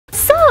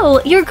So,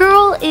 your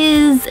girl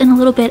is in a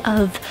little bit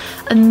of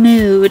a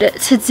mood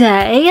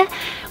today.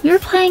 We were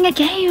playing a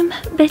game,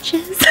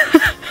 bitches.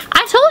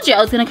 I told you I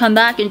was gonna come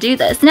back and do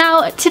this.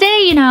 Now,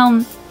 today, you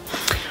know,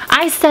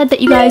 I said that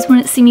you guys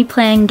wouldn't see me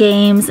playing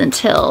games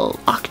until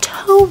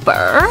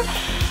October.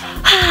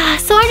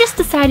 So I just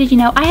decided, you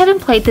know, I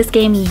haven't played this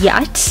game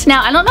yet.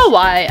 Now, I don't know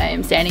why I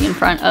am standing in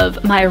front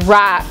of my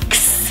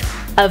racks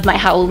of my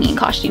Halloween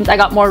costumes. I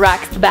got more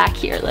racks back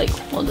here, like,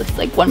 well, just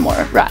like one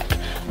more rack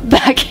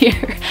back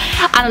here.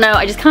 I don't know,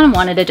 I just kind of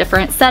wanted a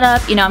different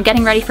setup. You know, I'm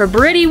getting ready for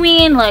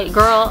BRITTYYWEEN. Like,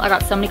 girl, I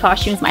got so many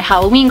costumes, my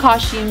Halloween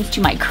costumes to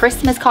my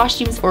Christmas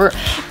costumes for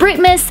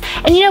Britmas.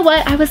 And you know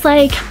what? I was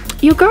like,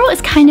 your girl is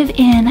kind of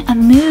in a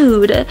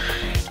mood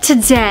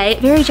today.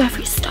 Very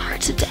Jeffree Star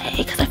today,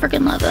 because I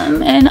freaking love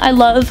him. And I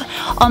love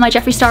all my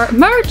Jeffree Star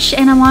merch,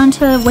 and I wanted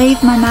to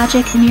wave my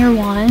magic mirror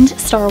wand,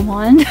 star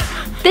wand.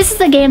 This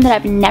is a game that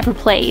I've never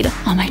played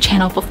on my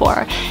channel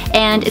before,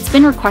 and it's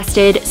been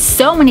requested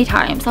so many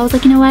times. I was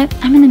like, you know what?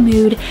 I'm in the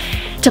mood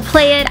to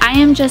play it. I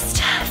am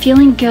just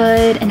feeling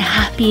good and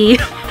happy.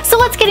 So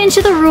let's get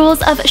into the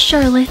rules of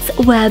Charlotte's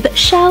Web,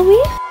 shall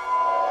we?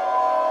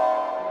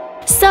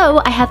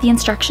 So I have the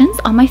instructions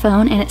on my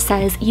phone, and it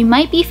says, you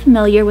might be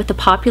familiar with the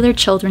popular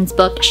children's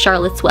book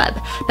Charlotte's Web,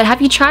 but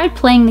have you tried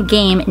playing the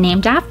game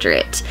named after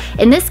it?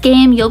 In this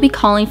game, you'll be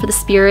calling for the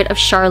spirit of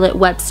Charlotte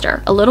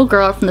Webster, a little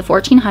girl from the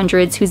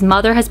 1400s whose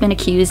mother has been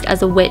accused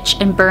as a witch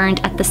and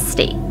burned at the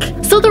stake.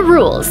 So the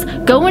rules: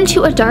 go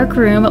into a dark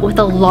room with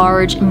a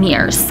large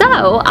mirror.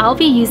 So I'll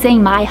be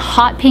using my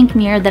hot pink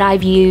mirror that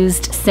I've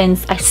used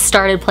since I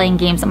started playing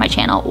games on my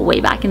channel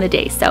way back in the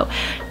day. So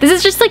this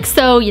is just like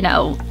so, you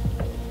know,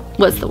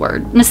 what's the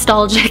word?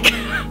 Nostalgic.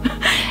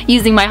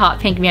 Using my hot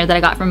pink mirror that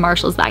I got from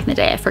Marshall's back in the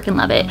day. I freaking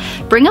love it.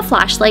 Bring a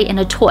flashlight and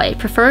a toy,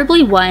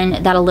 preferably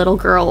one that a little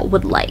girl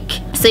would like.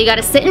 So you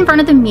gotta sit in front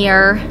of the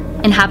mirror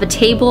and have a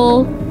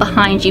table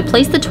behind you.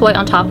 Place the toy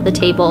on top of the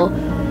table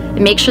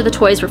and make sure the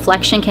toy's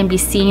reflection can be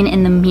seen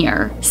in the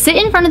mirror. Sit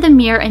in front of the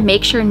mirror and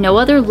make sure no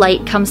other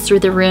light comes through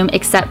the room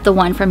except the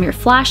one from your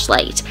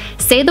flashlight.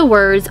 Say the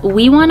words,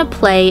 "We want to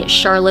play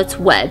Charlotte's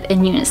Web,"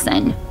 in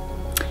unison.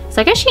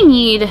 So I guess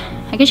you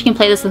can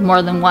play this with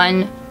more than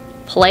one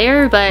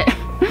player, but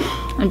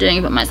I'm doing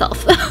it by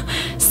myself.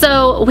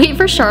 So wait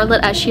for Charlotte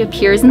as she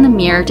appears in the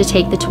mirror to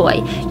take the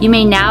toy. You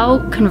may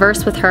now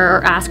converse with her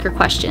or ask her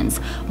questions.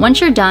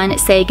 Once you're done,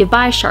 say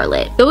goodbye,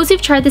 Charlotte. Those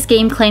who've tried this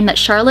game claim that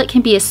Charlotte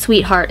can be a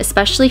sweetheart,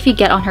 especially if you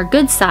get on her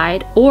good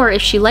side or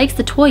if she likes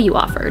the toy you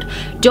offered.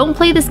 Don't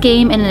play this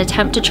game in an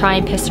attempt to try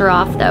and piss her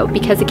off though,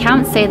 because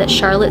accounts say that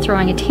Charlotte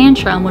throwing a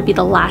tantrum would be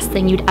the last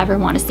thing you'd ever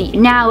want to see.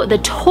 Now, the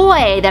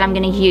toy that I'm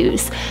gonna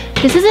use,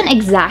 this isn't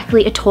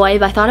exactly a toy,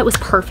 but I thought it was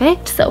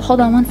perfect. So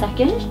hold on one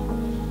second.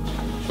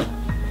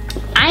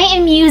 I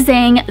am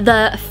using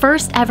the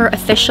first ever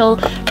official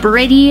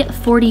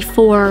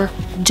Britty44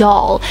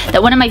 doll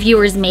that one of my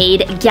viewers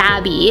made,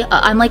 Gabby.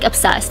 I'm like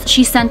obsessed.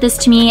 She sent this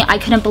to me. I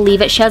couldn't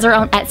believe it. She has her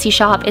own Etsy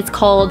shop. It's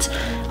called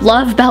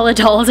Love Bella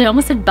Dolls. I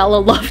almost said Bella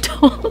Love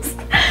Dolls.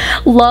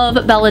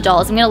 Love Bella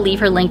Dolls. I'm gonna leave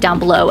her link down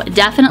below.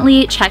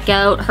 Definitely check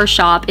out her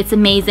shop. It's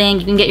amazing.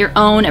 You can get your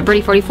own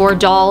Britty44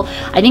 doll.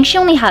 I think she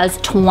only has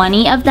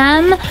 20 of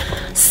them.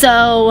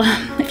 So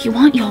if you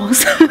want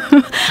yours,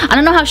 I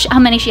don't know how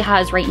many she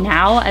has right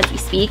now as we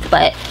speak,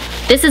 but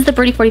this is the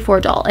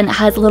Britty44 doll, and it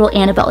has a little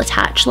Annabelle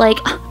attached. Like,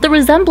 the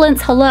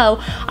resemblance, hello.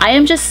 I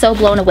am just so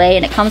blown away,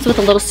 and it comes with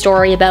a little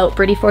story about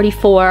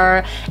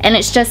Britty44, and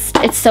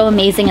it's so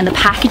amazing. And the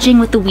packaging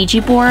with the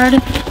Ouija board,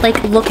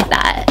 like, look at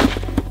that.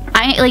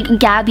 Like,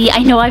 Gabby,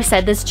 I know I've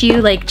said this to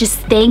you, like, just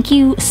thank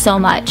you so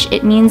much.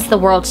 It means the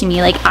world to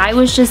me. Like, I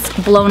was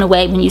just blown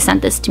away when you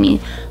sent this to me.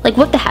 Like,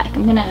 what the heck?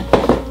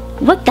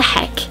 What the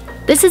heck?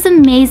 This is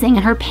amazing,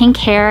 and her pink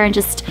hair and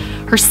just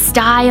her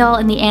style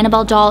and the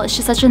Annabelle doll, it's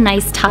just such a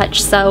nice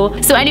touch. So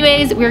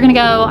anyways, I'm gonna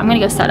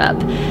go set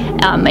up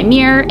my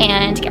mirror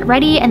and get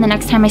ready, and the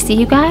next time I see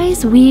you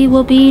guys, we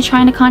will be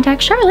trying to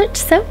contact Charlotte.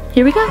 So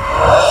here we go.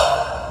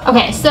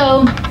 Okay,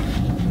 so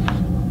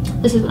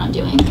this is what I'm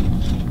doing.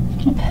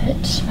 I'm gonna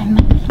put my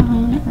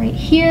microphone right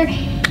here.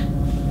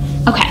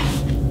 Okay,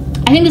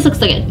 I think this looks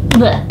good.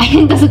 Blech. I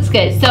think this looks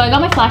good. So I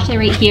got my flashlight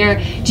right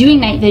here, doing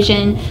night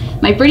vision.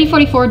 My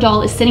Britty44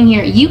 doll is sitting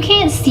here. You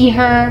can't see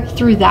her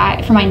through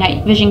that for my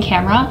night vision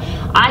camera.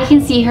 I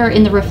can see her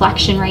in the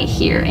reflection right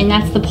here, and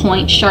that's the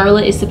point.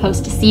 Charlotte is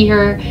supposed to see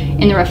her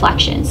in the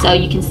reflection. So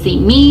you can see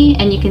me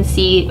and you can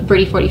see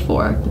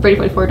Britty44. The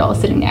Britty44 doll is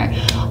sitting there.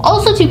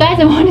 Also too, guys,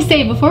 I want to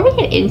say before we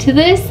get into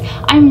this,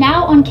 I'm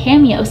now on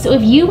Cameo. So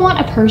if you want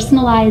a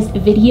personalized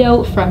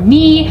video from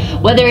me,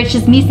 whether it's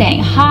just me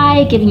saying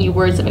hi, giving you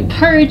words of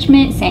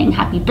encouragement, saying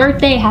happy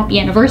birthday, happy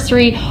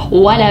anniversary,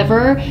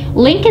 whatever,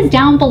 link is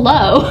down below.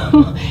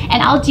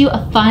 And I'll do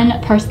a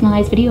fun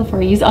personalized video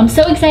for you. So I'm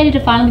so excited to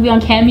finally be on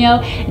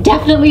Cameo.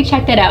 Definitely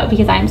check that out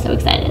because I'm so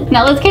excited.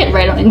 Now let's get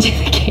right on into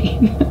the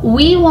game.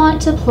 We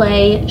want to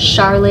play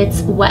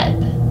Charlotte's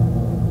Web.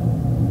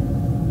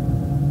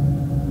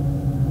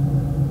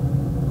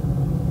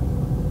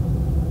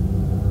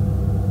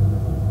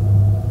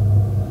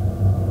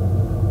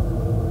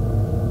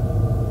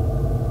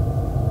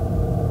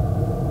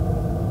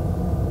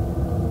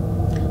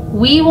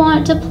 We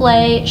want to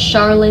play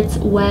Charlotte's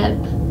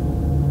Web.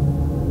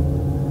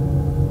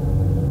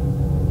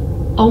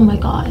 Oh my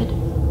god.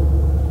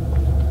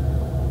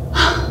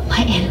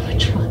 My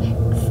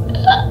animatronics.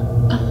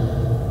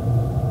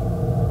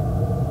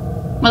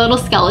 My little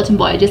skeleton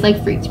boy just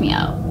like freaked me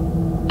out.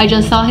 I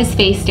just saw his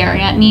face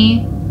staring at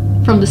me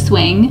from the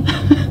swing.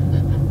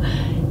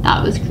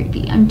 That was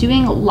creepy. I'm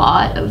doing a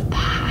lot of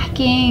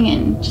packing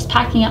and just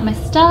packing up my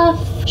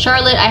stuff.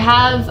 Charlotte, I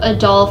have a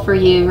doll for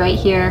you right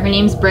here. Her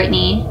name's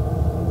Brittany,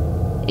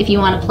 if you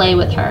want to play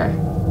with her.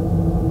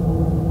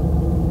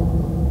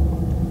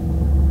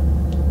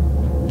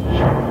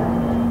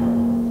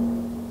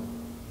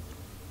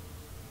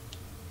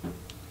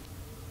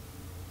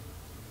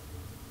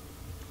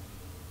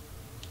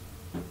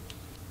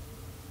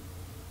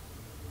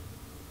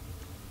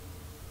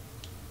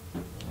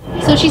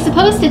 So she's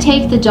supposed to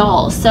take the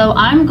doll, so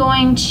I'm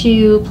going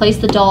to place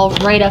the doll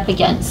right up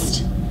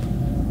against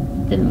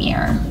the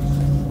mirror.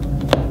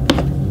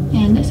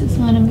 And this is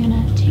when I'm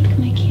gonna take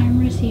my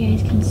camera so you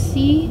guys can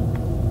see.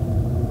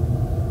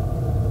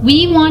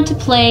 We want to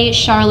play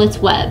Charlotte's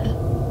Web. I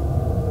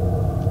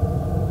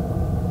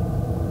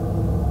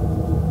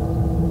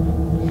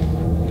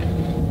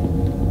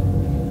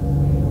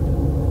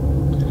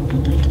don't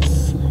want that to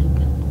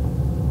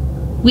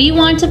slip. We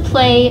want to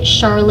play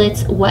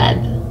Charlotte's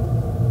Web.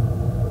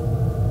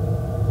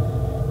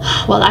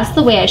 Well, that's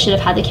the way I should have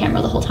had the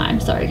camera the whole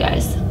time. Sorry,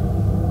 guys.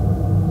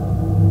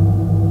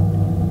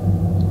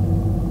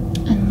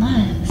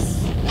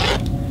 Unless...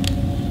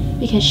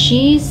 because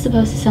she's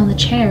supposed to sit on the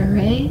chair,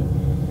 right?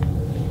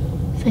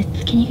 So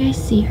can you guys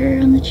see her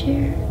on the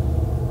chair?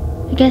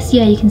 I guess,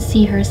 yeah, you can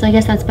see her. So I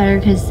guess that's better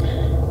because...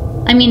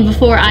 I mean,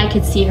 before I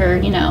could see her,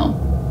 you know...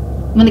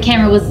 when the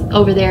camera was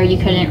over there, you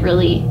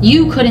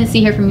couldn't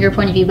see her from your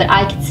point of view, but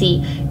I could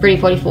see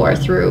BRITTY44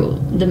 through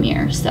the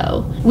mirror.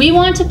 So we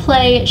want to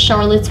play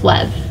Charlotte's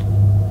Web.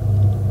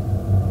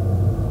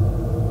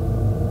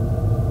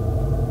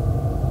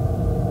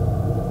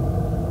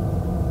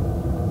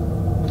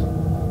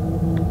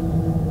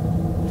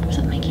 Where's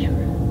my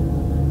camera?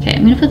 Okay,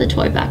 I'm gonna put the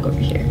toy back over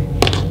here.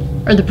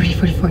 Or the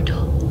BRITTY44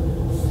 doll.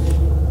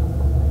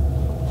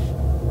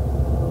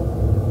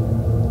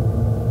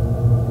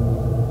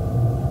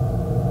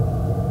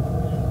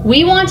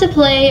 We want to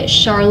play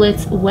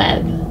Charlotte's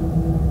Web.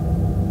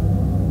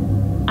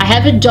 I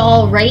have a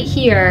doll right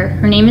here.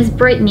 Her name is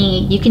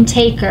Brittany. You can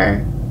take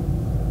her.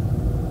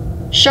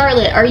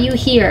 Charlotte, are you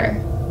here?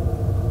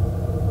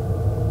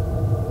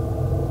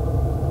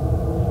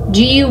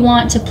 Do you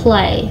want to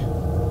play?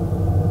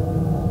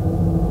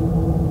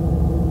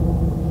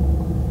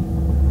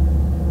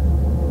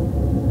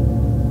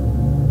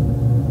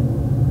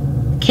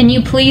 Can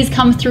you please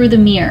come through the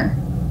mirror?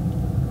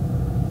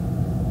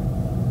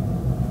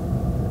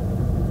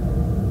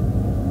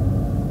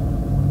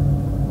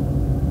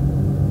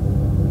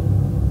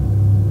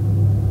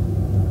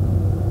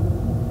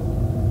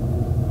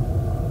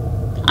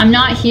 I'm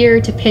not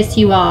here to piss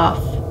you off.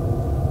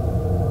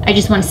 I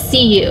just want to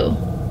see you.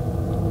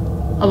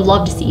 I would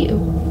love to see you.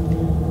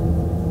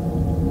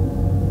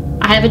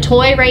 I have a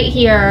toy right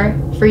here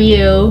for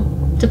you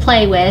to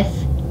play with.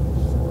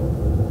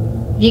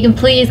 If you can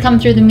please come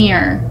through the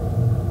mirror.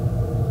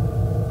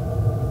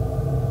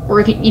 Or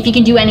if you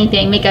can do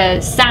anything, make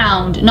a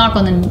sound, knock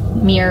on the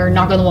mirror,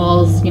 knock on the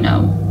walls, you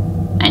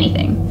know,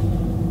 anything.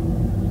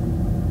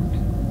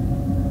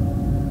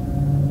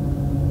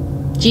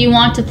 Do you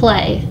want to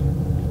play?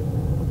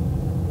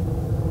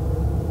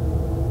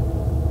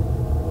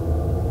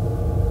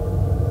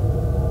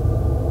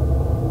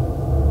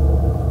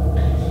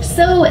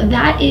 So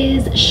that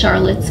is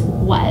Charlotte's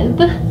Web.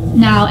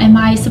 Now, am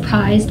I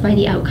surprised by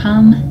the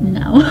outcome?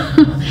 No.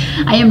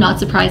 I am not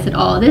surprised at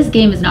all. This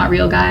game is not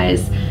real,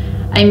 guys.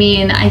 I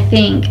mean, I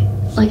think,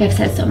 like I've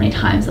said so many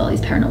times, all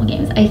these paranormal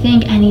games, I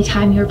think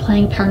anytime you're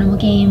playing a paranormal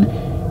game,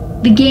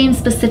 the game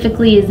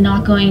specifically is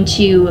not going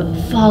to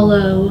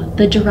follow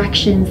the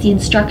directions, the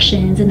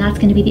instructions, and that's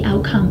going to be the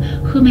outcome.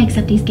 Who makes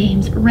up these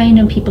games?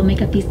 Random people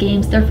make up these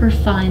games. They're for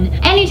fun.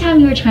 Anytime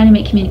you are trying to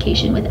make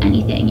communication with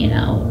anything, you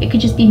know, it could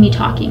just be me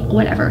talking,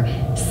 whatever.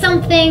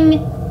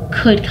 Something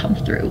could come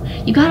through.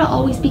 You gotta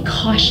always be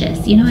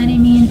cautious, you know what I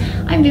mean?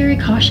 I'm very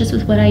cautious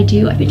with what I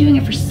do. I've been doing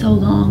it for so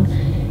long.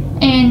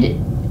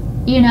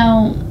 And, you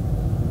know,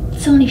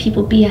 so many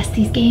people BS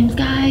these games,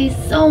 guys.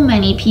 So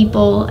many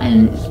people.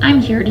 And I'm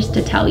here just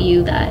to tell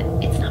you that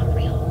it's not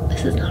real.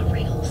 This is not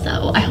real.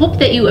 So I hope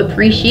that you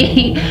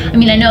appreciate, I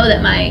mean, I know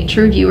that my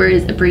true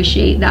viewers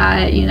appreciate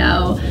that, you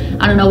know.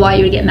 I don't know why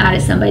you would get mad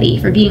at somebody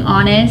for being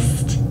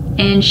honest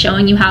and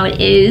showing you how it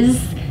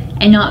is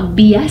and not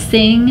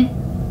BSing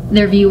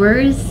their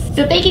viewers.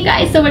 So thank you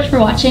guys so much for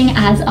watching.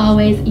 As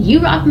always, you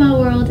rock my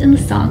world, and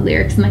the song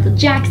lyrics, Michael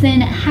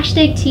Jackson,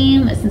 hashtag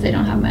team, since I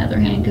don't have my other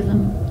hand because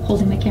I'm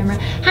holding my camera,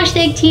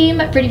 hashtag team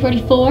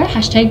BRITTY44,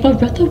 hashtag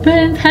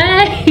BRITTYWEEN.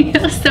 Hey,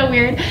 that was so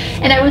weird.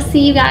 And I will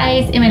see you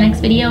guys in my next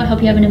video. I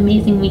hope you have an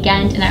amazing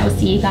weekend, and I will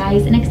see you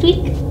guys next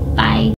week. Bye.